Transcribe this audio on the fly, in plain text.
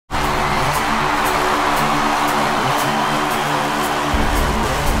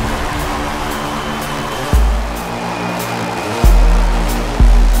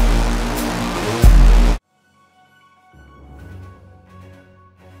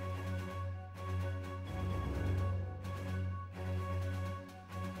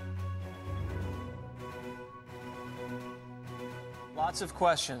Lots of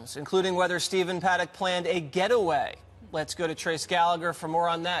questions, including whether Stephen Paddock planned a getaway. Let's go to Trace Gallagher for more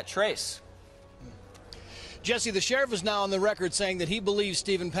on that. Trace. Jesse, the sheriff is now on the record saying that he believes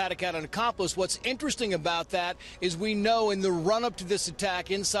Stephen Paddock had an accomplice. What's interesting about that is we know in the run-up to this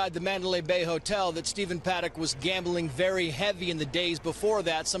attack inside the Mandalay Bay Hotel that Stephen Paddock was gambling very heavy in the days before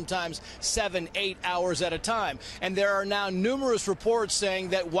that, sometimes 7-8 hours at a time. And there are now numerous reports saying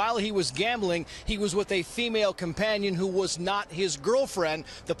that while he was gambling, he was with a female companion who was not his girlfriend.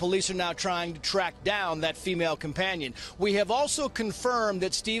 The police are now trying to track down that female companion. We have also confirmed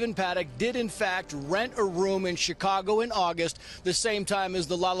that Stephen Paddock did, in fact, rent a room in Chicago in August, the same time as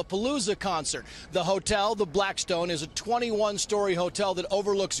the Lollapalooza concert. The hotel, the Blackstone, is a 21-story hotel that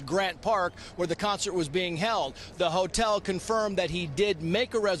overlooks Grant Park, where the concert was being held. The hotel confirmed that he did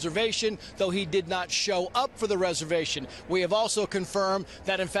make a reservation, though he did not show up for the reservation. We have also confirmed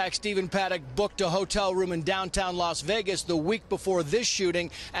that, in fact, Stephen Paddock booked a hotel room in downtown Las Vegas the week before this shooting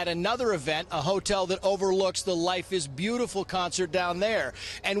at another event, a hotel that overlooks the Life is Beautiful concert down there.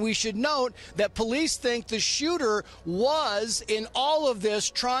 And we should note that police think the shooter was, in all of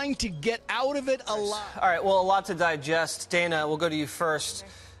this, trying to get out of it alive. All right, well, a lot to digest. Dana, we'll go to you first.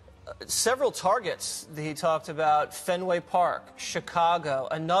 Several targets that he talked about: Fenway Park, Chicago,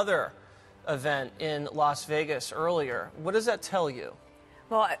 another event in Las Vegas earlier. What does that tell you?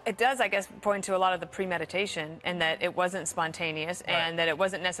 Well, it does, I guess, point to a lot of the premeditation, and that it wasn't spontaneous, right, and that it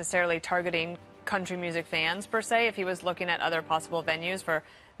wasn't necessarily targeting country music fans, per se, if he was looking at other possible venues for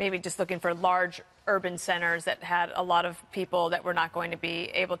maybe just looking for large urban centers that had a lot of people that were not going to be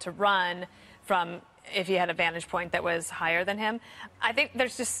able to run from if he had a vantage point that was higher than him. I think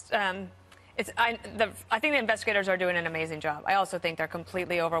there's just, I think the investigators are doing an amazing job. I also think they're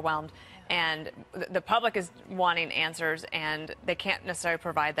completely overwhelmed, and the public is wanting answers, and they can't necessarily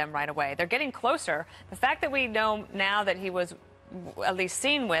provide them right away. They're getting closer. The fact that we know now that he was at least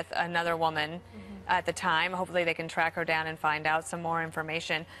seen with another woman at the time, hopefully they can track her down and find out some more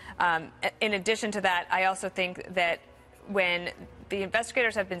information. In addition to that, I also think that when the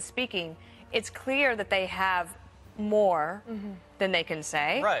investigators have been speaking, it's clear that they have more than they can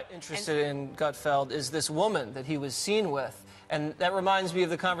say. Right. Interested in Gutfeld is this woman that he was seen with. And that reminds me of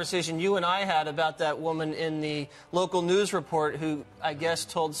the conversation you and I had about that woman in the local news report who, I guess,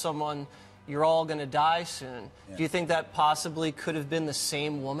 told someone, "You're all going to die soon." Yeah. Do you think that possibly could have been the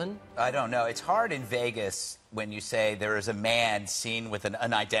same woman? I don't know. It's hard in Vegas when you say there is a man seen with an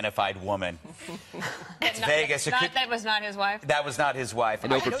unidentified woman. It's Vegas. That was not his wife? That was not his wife.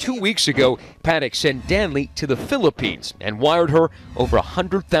 And over 2 weeks ago, Paddock sent Danley to the Philippines and wired her over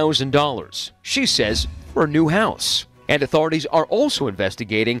 $100,000. She says for a new house. And authorities are also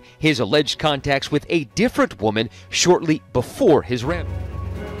investigating his alleged contacts with a different woman shortly before his rampage.